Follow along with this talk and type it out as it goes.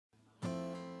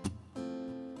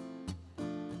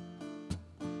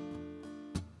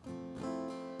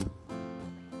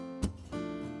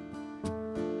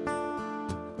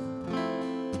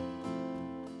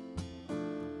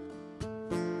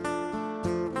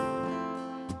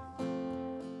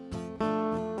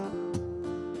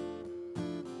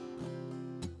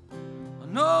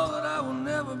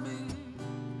never be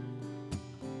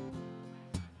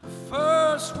the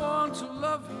first one to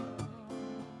love you.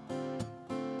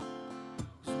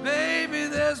 'Cause baby,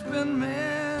 there's been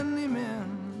many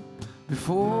men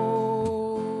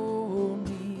before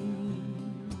me.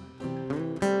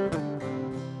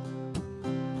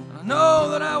 I know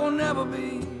that I will never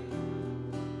be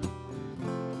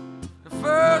the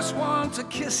first one to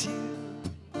kiss you.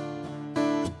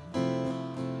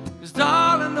 'Cause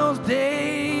darling, those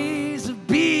days have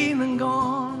been and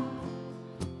gone.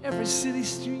 Every city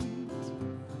street,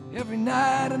 every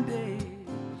night and day,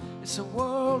 it's a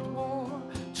world war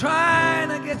trying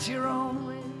to get your own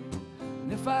way.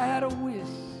 And if I had a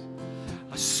wish,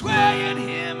 I swear you'd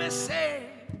hear me say,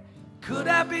 could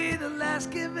I be the last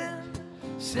given?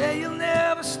 Say you'll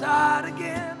never start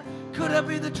again. Could I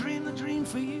be the dream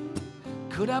for you?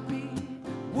 Could I be,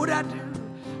 would I do?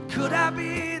 Could I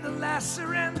be the last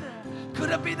surrender?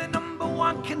 Could I be the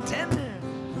 #1 contender?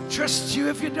 Trust you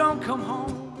if you don't come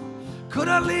home. Could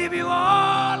I leave you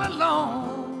all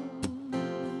alone?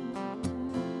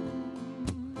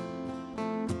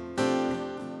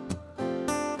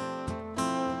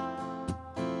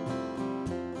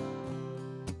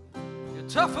 You're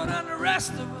tougher than the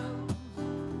rest of us,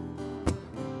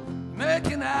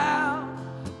 making out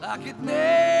like it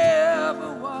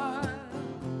never was.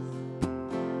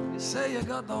 You say you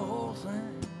got the whole thing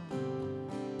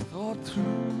thought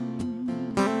through.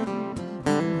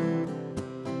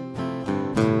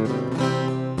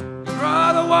 You'd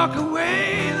rather walk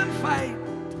away than fight,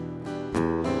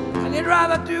 and you'd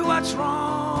rather do what's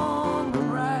wrong than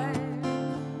right.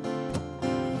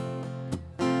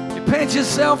 You paint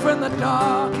yourself in the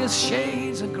darkest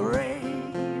shades of gray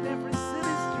in every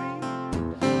city street,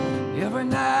 every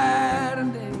night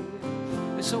and day.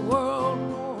 It's a world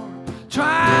war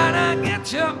trying to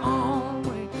get your own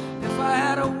way. If I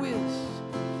had a wish,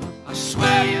 I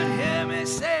swear you'd hear me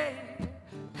say,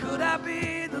 could I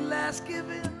be the last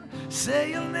given?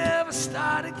 Say you'll never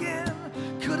start again.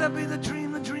 Could I be the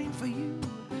dream for you?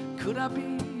 Could I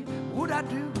be, would I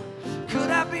do? Could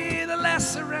I be the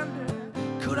last surrender?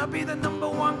 Could I be the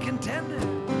 #1 contender?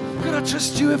 Could I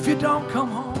trust you if you don't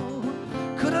come home?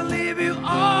 Could I leave you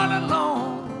all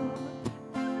alone?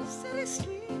 Every city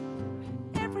street,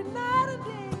 every night and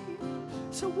day,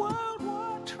 it's a world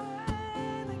war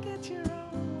trying to get your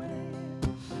own way.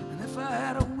 And if I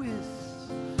had a wish,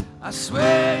 I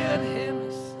swear you'd hear me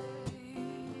say,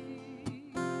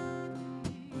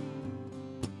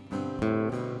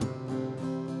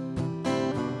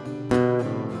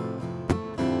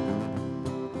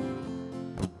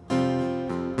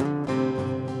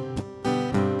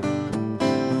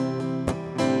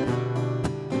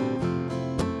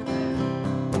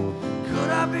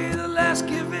 be the last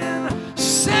give in.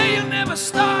 Say you'll never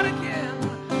start again.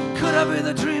 Could I be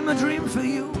the dream for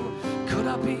you? Could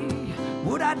I be,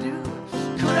 would I do?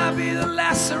 Could I be the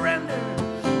last surrender?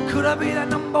 Could I be the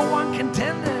 #1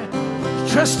 contender?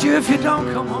 Trust you if you don't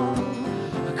come home.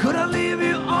 Could I leave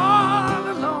you all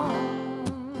alone?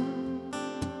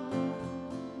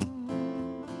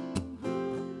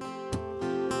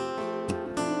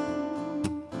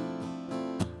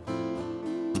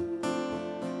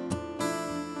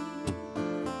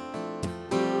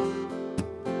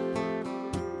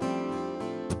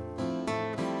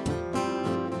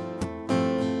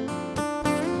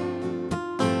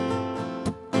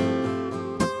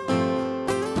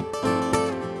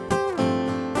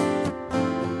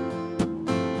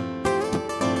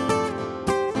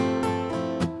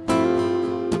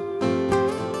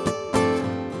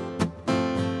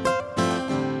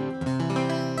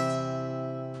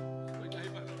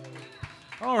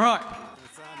 All right.